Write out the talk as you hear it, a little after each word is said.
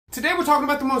Today we're talking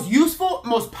about the most useful,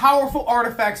 most powerful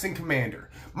artifacts in Commander.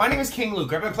 My name is King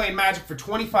Luke. I've been playing Magic for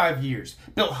 25 years,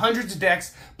 built hundreds of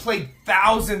decks, played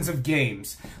thousands of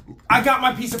games. I got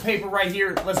my piece of paper right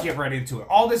here. Let's get right into it.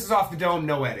 All this is off the dome,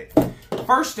 no edit.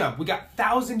 First up, we got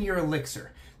Thousand Year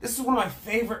Elixir. This is one of my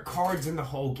favorite cards in the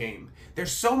whole game.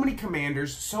 There's so many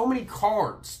commanders, so many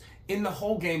cards in the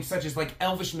whole game, such as like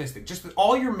Elvish Mystic, just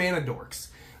all your mana dorks.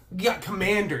 You got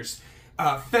commanders,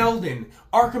 Feldon,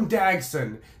 Arkham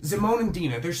Dagson,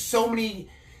 Zimonandina. There's so many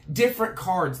different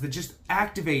cards that just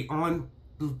activate on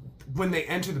when they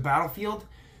enter the battlefield.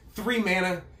 3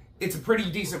 mana. It's a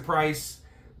pretty decent price.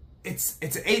 It's an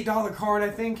 $8 card, I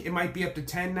think. It might be up to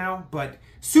 10 now, but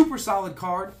super solid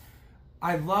card.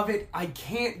 I love it. I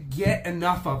can't get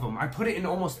enough of them. I put it in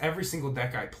almost every single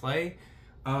deck I play.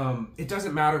 It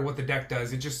doesn't matter what the deck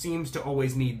does. It just seems to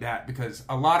always need that because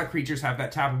a lot of creatures have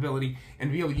that tap ability, and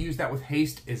to be able to use that with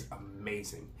haste is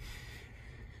amazing.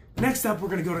 Next up, we're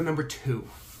going to go to number 2.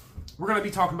 We're going to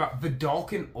be talking about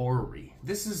Vedalken Orrery.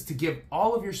 This is to give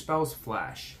all of your spells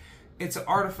flash. It's an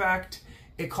artifact.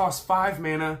 It costs 5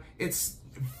 mana. It's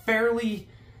fairly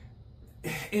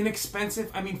inexpensive.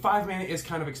 I mean, 5 mana is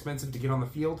kind of expensive to get on the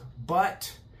field,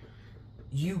 but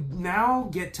you now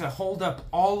get to hold up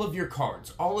all of your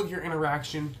cards, all of your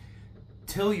interaction,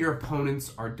 till your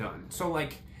opponents are done. So,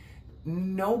 like,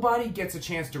 nobody gets a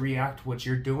chance to react what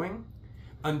you're doing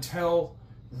until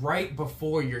right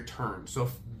before your turn. So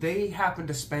if they happen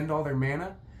to spend all their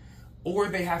mana, or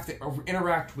they have to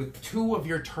interact with 2 of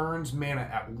your turn's mana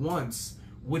at once,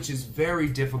 which is very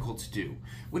difficult to do,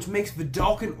 which makes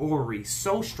Vedalken Orrery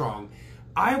so strong.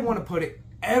 I want to put it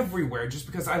everywhere just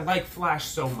because I like flash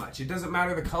so much. It doesn't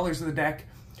matter the colors of the deck.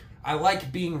 I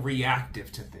like being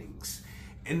reactive to things.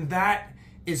 And that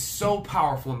is so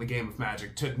powerful in the game of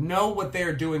Magic, to know what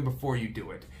they're doing before you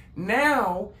do it.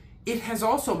 Now, it has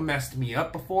also messed me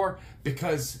up before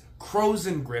because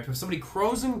Krosan Grip, if somebody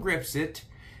Krosan Grips it,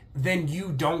 then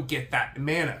you don't get that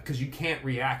mana because you can't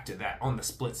react to that on the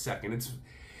split second.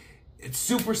 It's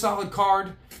super solid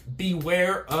card.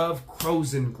 Beware of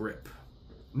Krosan Grip.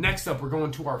 Next up, we're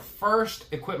going to our first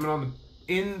equipment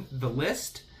in the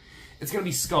list. It's going to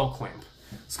be Skull Clamp.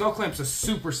 Skull Clamp's a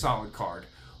super solid card.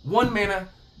 1 mana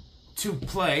to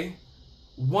play,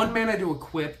 1 mana to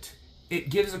equip. It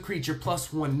gives a creature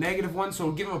 +1, -1, so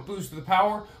it'll give them a boost to the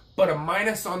power, but a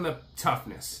minus on the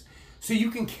toughness. So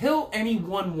you can kill any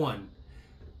 1/1,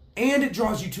 and it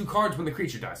draws you 2 cards when the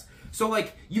creature dies. So,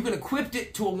 like, you can equip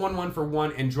it to a 1/1 for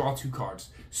 1 and draw 2 cards.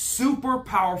 Super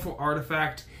powerful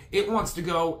artifact. It wants to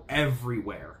go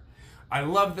everywhere. I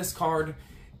love this card.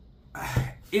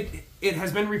 It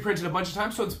has been reprinted a bunch of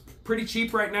times, so it's pretty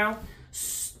cheap right now.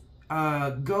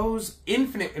 Goes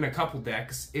infinite in a couple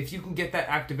decks if you can get that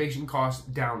activation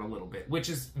cost down a little bit, which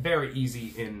is very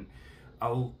easy in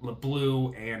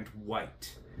blue and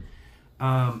white.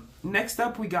 Next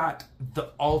up, we got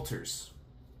the altars.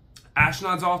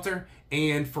 Ashnod's Altar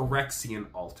and Phyrexian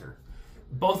Altar.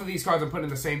 Both of these cards I'm putting in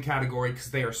the same category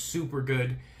because they are super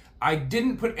good. I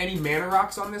didn't put any mana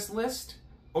rocks on this list,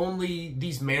 only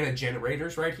these mana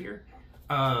generators right here,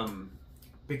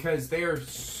 because they are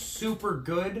super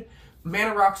good.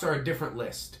 Mana rocks are a different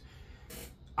list.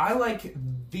 I like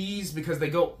these because they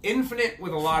go infinite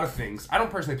with a lot of things. I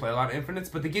don't personally play a lot of infinites,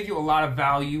 but they give you a lot of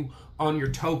value on your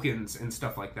tokens and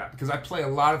stuff like that, because I play a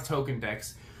lot of token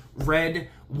decks. Red,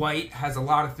 white has a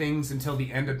lot of things until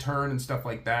the end of turn and stuff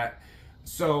like that.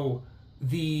 So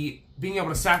being able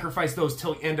to sacrifice those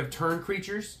till end of turn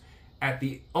creatures at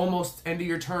the almost end of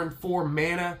your turn for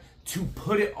mana to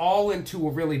put it all into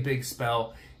a really big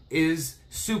spell is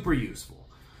super useful,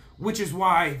 which is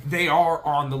why they are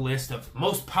on the list of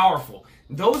most powerful.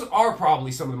 Those are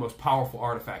probably some of the most powerful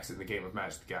artifacts in the game of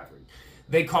Magic the Gathering.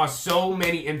 They cause so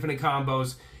many infinite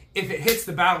combos. If it hits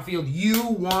the battlefield, you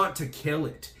want to kill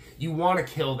it. You want to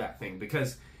kill that thing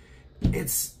because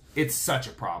it's such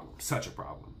a problem. Such a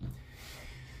problem.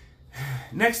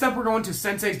 Next up, we're going to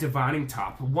Sensei's Divining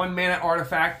Top. 1 mana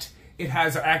artifact. It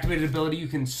has an activated ability. You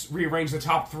can rearrange the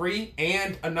top 3,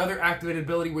 and another activated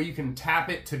ability where you can tap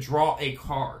it to draw a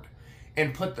card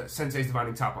and put the Sensei's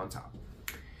Divining Top on top.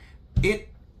 It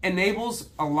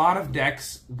enables a lot of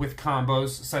decks with combos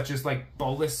such as like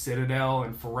Bolas Citadel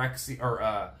and Phyrexian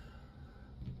or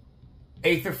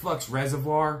Aetherflux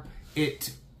Reservoir.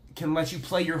 It can let you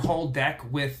play your whole deck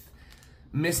with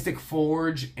Mystic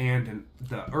Forge and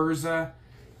the Urza.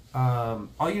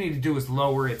 All you need to do is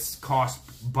lower its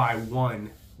cost by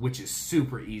 1, which is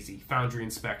super easy. Foundry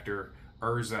Inspector,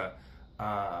 Urza.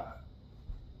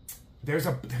 There's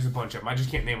a bunch of them. I just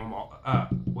can't name them all.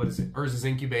 What is it? Urza's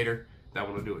Incubator. That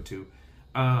one will do it too.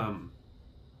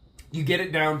 You get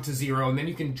it down to 0, and then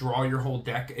you can draw your whole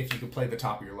deck if you can play the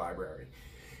top of your library.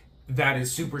 That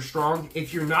is super strong.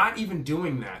 If you're not even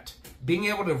doing that, being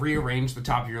able to rearrange the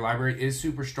top of your library is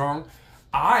super strong.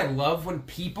 I love when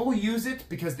people use it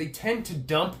because they tend to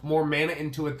dump more mana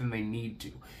into it than they need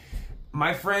to.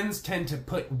 My friends tend to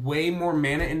put way more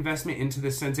mana investment into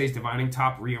the Sensei's Divining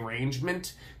Top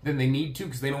rearrangement than they need to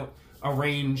because they don't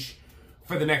arrange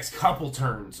for the next couple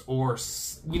turns, or,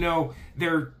 you know,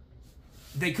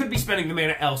 they could be spending the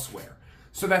mana elsewhere.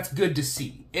 So that's good to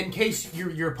see, in case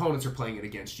your opponents are playing it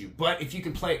against you. But if you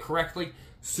can play it correctly,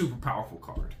 super powerful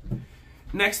card.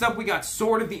 Next up, we got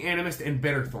Sword of the Animist and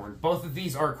Bitterthorn. Both of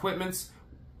these are equipments.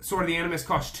 Sword of the Animist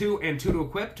costs 2 and 2 to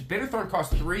equip. Bitterthorn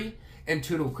costs 3 and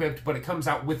 2 to equip, but it comes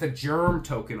out with a Germ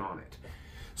token on it.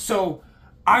 So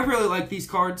I really like these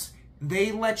cards.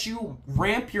 They let you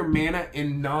ramp your mana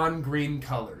in non-green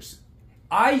colors.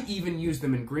 I even use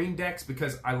them in green decks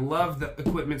because I love the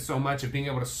equipment so much of being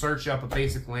able to search up a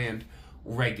basic land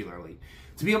regularly.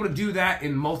 To be able to do that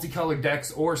in multicolored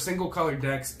decks or single-colored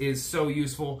decks is so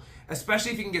useful,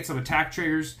 especially if you can get some attack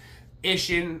triggers.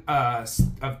 Ishin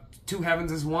of 2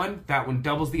 Heavens is 1. That one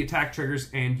doubles the attack triggers,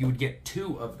 and you would get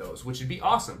 2 of those, which would be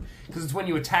awesome because it's when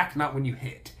you attack, not when you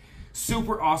hit.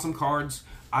 Super awesome cards.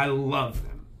 I love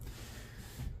them.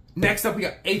 Next up, we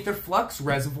got Aetherflux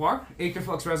Reservoir.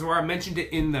 Aetherflux Reservoir, I mentioned it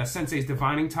in the Sensei's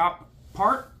Divining Top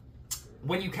part.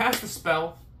 When you cast a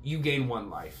spell, you gain 1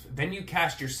 life. Then you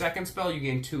cast your second spell, you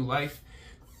gain 2 life.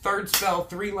 Third spell,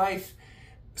 3 life.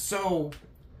 So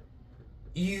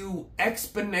you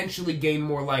exponentially gain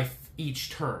more life each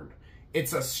turn.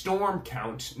 It's a storm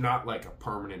count, not like a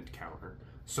permanent counter.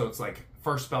 So it's like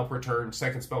first spell per turn,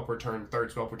 second spell per turn,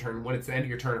 third spell per turn. When it's the end of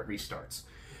your turn, it restarts.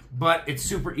 But it's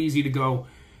super easy to go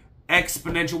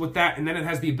exponential with that, and then it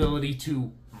has the ability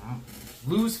to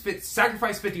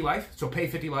sacrifice 50 life, so pay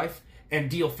 50 life, and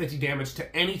deal 50 damage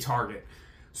to any target.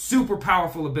 Super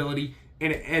powerful ability,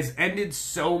 and it has ended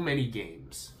so many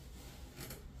games.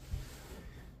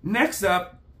 Next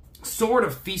up, Sword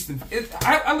of Feast and...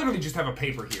 I literally just have a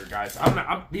paper here, guys.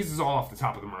 These is all off the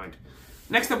top of the mind.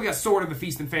 Next up, we got Sword of the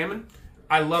Feast and Famine.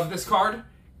 I love this card.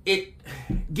 It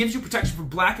gives you protection for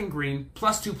black and green,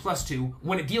 +2/+2.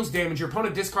 When it deals damage, your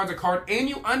opponent discards a card, and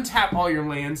you untap all your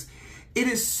lands. It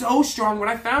is so strong. When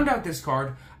I found out this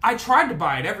card, I tried to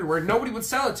buy it everywhere. Nobody would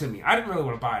sell it to me. I didn't really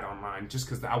want to buy it online just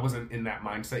because I wasn't in that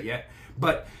mindset yet.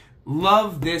 But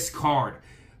love this card.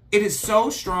 It is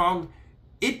so strong.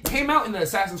 It came out in the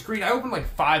Assassin's Creed. I opened like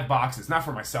 5 boxes, not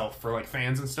for myself, for like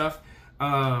fans and stuff.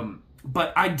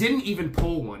 But I didn't even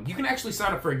pull one. You can actually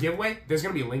sign up for a giveaway. There's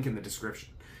going to be a link in the description.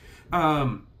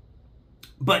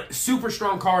 But super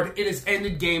strong card. It has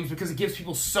ended games because it gives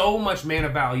people so much mana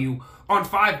value. On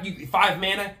 5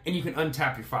 mana, and you can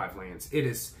untap your 5 lands. It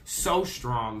is so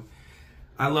strong.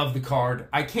 I love the card.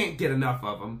 I can't get enough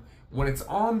of them. When it's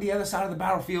on the other side of the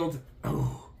battlefield,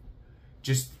 oh,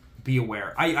 just be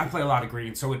aware. I play a lot of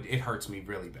green, so it hurts me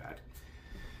really bad.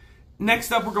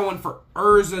 Next up, we're going for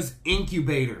Urza's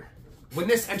Incubator. When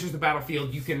this enters the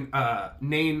battlefield, you can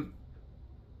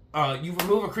you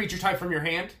remove a creature type from your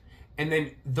hand, and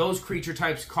then those creature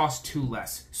types cost 2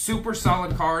 less. Super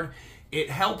solid card. It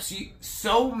helps you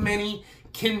so many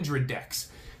Kindred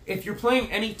decks. If you're playing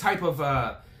any type of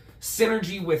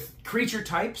synergy with creature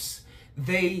types,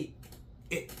 it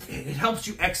helps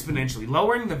you exponentially.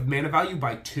 Lowering the mana value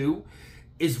by 2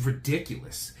 is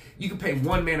ridiculous. You can pay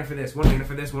 1 mana for this, 1 mana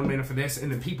for this, 1 mana for this,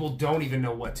 and then people don't even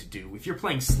know what to do. If you're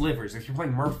playing Slivers, if you're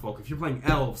playing Merfolk, if you're playing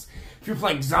Elves, if you're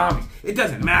playing Zombies, it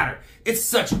doesn't matter. It's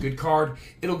such a good card.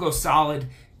 It'll go solid.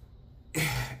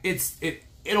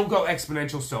 It'll go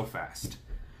exponential so fast.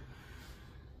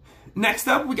 Next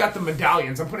up, we got the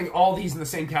Medallions. I'm putting all these in the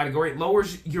same category. It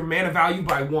lowers your mana value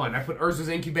by 1. I put Urza's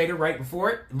Incubator right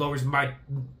before it. It lowers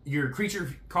your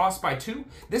creature cost by 2.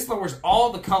 This lowers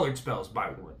all the colored spells by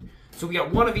 1. So we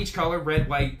got 1 of each color: red,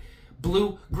 white,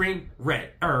 blue, green,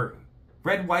 red. Or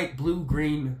red, white, blue,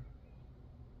 green,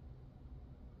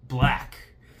 black.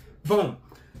 Boom.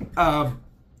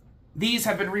 These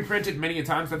have been reprinted many a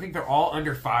times. I think they're all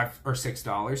under $5 or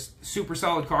 $6. Super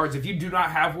solid cards. If you do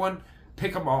not have one,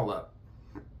 pick them all up,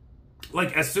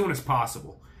 like as soon as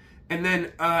possible. And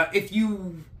then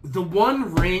the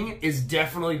One Ring is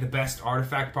definitely the best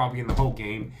artifact probably in the whole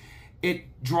game.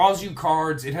 It draws you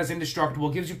cards. It has indestructible.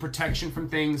 Gives you protection from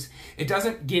things. It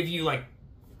doesn't give you like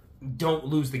don't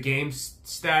lose the game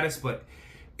status, but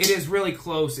it is really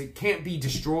close. It can't be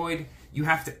destroyed. You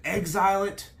have to exile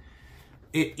it.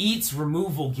 It eats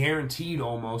removal guaranteed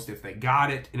almost if they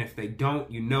got it, and if they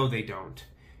don't, you know they don't.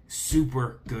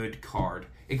 Super good card.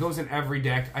 It goes in every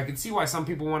deck. I can see why some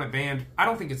people want it banned. I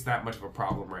don't think it's that much of a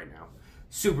problem right now.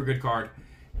 Super good card.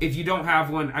 If you don't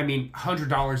have one, I mean,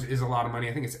 $100 is a lot of money.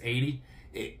 I think it's $80.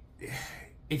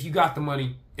 If you got the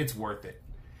money, it's worth it.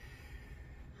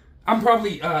 I'm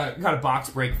probably got a box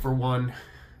break for one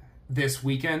this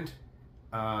weekend.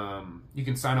 You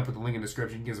can sign up with the link in the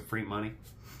description. It gives it free money.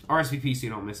 RSVP so you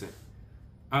don't miss it.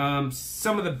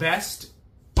 Some of the best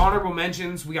honorable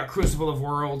mentions. We got Crucible of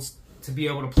Worlds. To be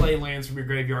able to play lands from your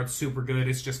graveyard, super good.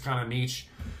 It's just kind of niche.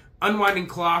 Unwinding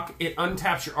Clock. It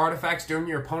untaps your artifacts during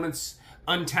your opponent's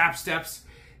untap steps.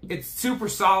 It's super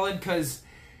solid because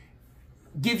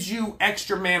gives you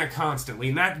extra mana constantly,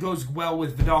 and that goes well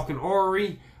with Vidalcan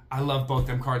Orrery. I love both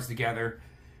them cards together.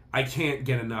 I can't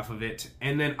get enough of it.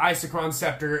 And then Isochron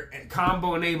Scepter,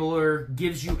 combo enabler,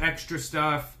 gives you extra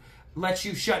stuff, lets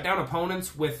you shut down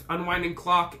opponents with Unwinding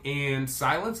Clock and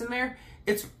Silence in there.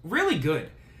 It's really good.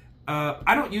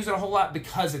 I don't use it a whole lot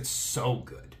because it's so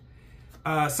good.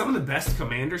 Some of the best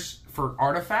commanders for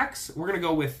artifacts, we're going to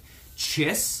go with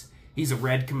Chiss. He's a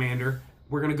red commander.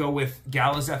 We're going to go with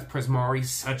Galazeth Prismari,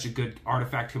 such a good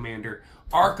artifact commander.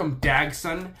 Arkham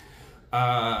Dagson,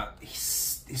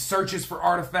 he searches for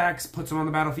artifacts, puts them on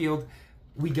the battlefield.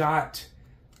 We got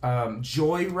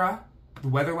Joyra, the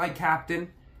Weatherlight Captain.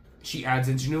 She adds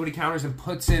ingenuity counters and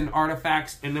puts in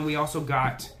artifacts. And then we also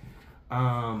got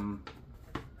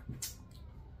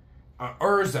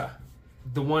Urza,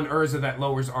 the one Urza that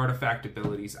lowers artifact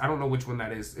abilities. I don't know which one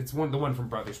that is. It's the one from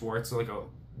Brothers War. It's like a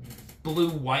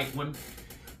blue-white one.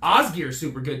 Osgier's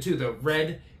super good too, the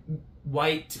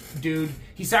red-white dude.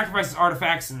 He sacrifices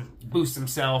artifacts and boosts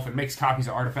himself and makes copies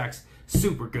of artifacts.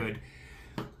 Super good.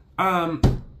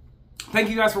 Thank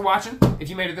you guys for watching. If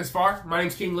you made it this far, my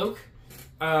name's King Luke.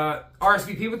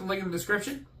 RSVP with the link in the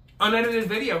description. Unedited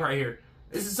video right here.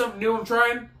 This is something new I'm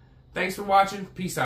trying. Thanks for watching. Peace out.